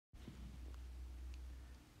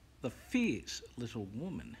The Fierce Little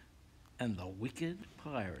Woman and the Wicked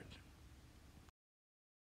Pirate.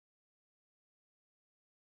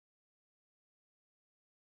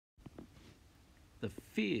 The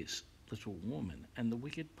Fierce Little Woman and the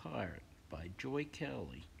Wicked Pirate by Joy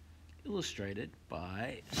Cowley, illustrated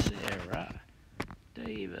by Sarah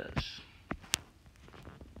Davis.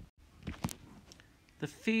 The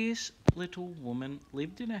fierce little woman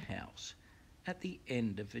lived in a house at the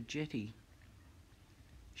end of a jetty.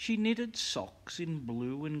 She knitted socks in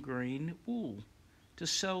blue and green wool to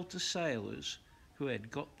sell to sailors who had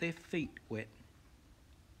got their feet wet.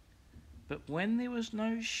 But when there was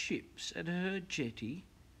no ships at her jetty,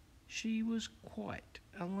 she was quite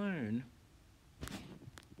alone.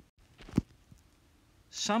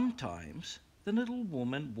 Sometimes the little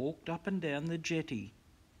woman walked up and down the jetty,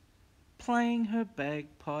 playing her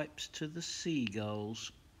bagpipes to the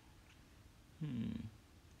seagulls.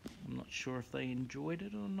 I'm not sure if they enjoyed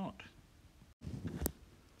it or not.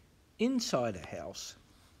 Inside a house,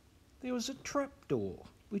 there was a trapdoor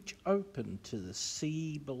which opened to the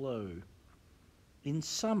sea below. In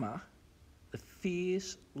summer, the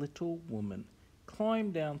fierce little woman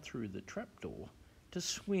climbed down through the trapdoor to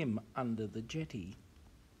swim under the jetty.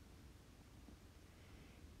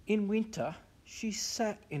 In winter, she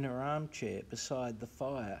sat in her armchair beside the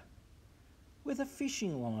fire, with a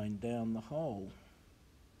fishing line down the hole.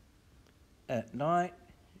 At night,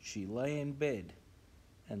 she lay in bed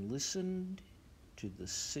and listened to the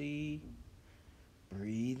sea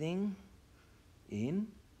breathing in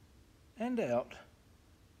and out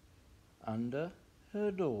under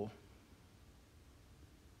her door.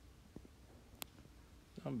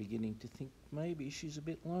 I'm beginning to think maybe she's a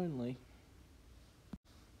bit lonely.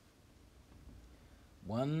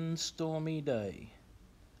 One stormy day,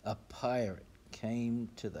 a pirate came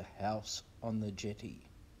to the house on the jetty.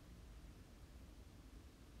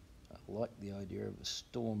 I like the idea of a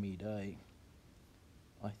stormy day.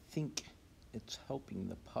 I think it's helping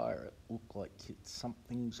the pirate look like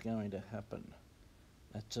something's going to happen.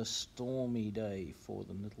 It's a stormy day for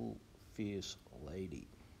the little fierce lady.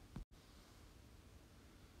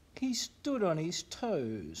 He stood on his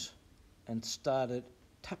toes and started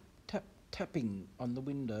tapping on the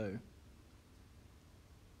window.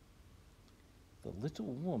 The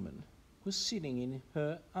little woman was sitting in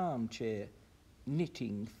her armchair,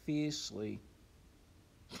 knitting fiercely.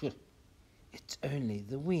 "It's only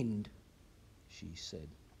the wind," she said.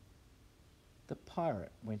 The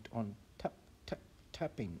pirate went on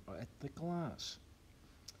tapping at the glass.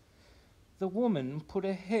 The woman put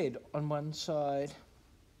her head on one side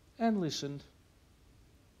and listened.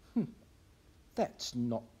 "That's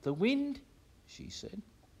not the wind," she said.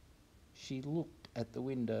 She looked at the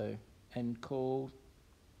window and called,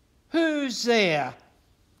 "Who's there?"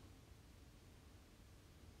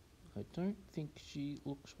 I don't think she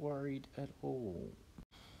looks worried at all.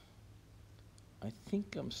 I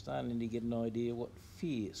think I'm starting to get an idea what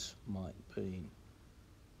fierce might be.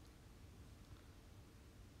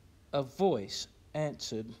 A voice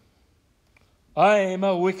answered, "I'm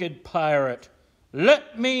a wicked pirate.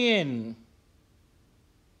 Let me in."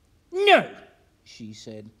 "No," she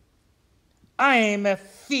said. "I'm a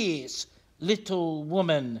fierce little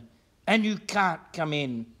woman, and you can't come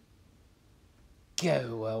in.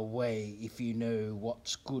 Go away if you know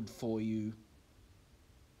what's good for you."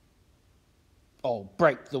 "I'll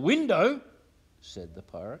break the window," said the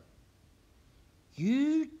pirate.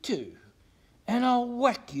 "You too, and I'll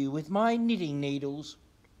whack you with my knitting needles,"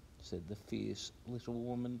 said the fierce little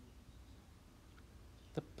woman.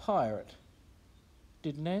 The pirate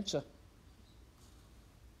didn't answer.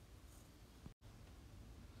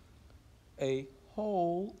 A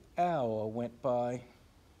whole hour went by.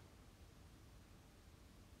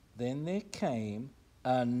 Then there came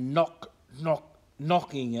a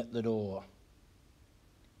knocking at the door.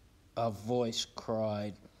 A voice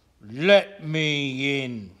cried, "Let me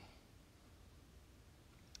in."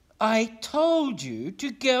 "I told you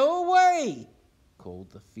to go away," called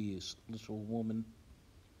the fierce little woman.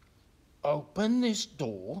 "Open this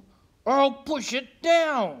door or I'll push it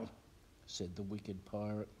down," said the wicked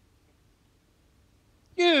pirate.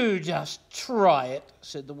 "You just try it,"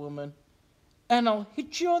 said the woman, "and I'll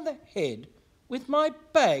hit you on the head with my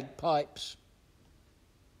bagpipes."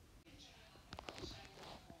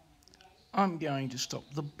 I'm going to stop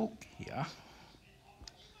the book here.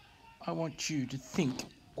 I want you to think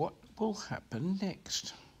what will happen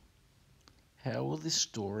next. How will this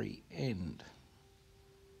story end?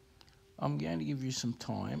 I'm going to give you some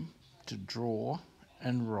time to draw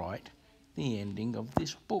and write the ending of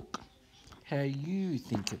this book, how you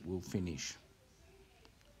think it will finish.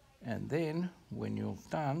 And then, when you're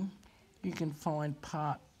done, you can find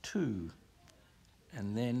part 2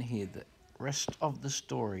 and then hear the rest of the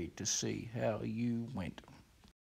story to see how you went.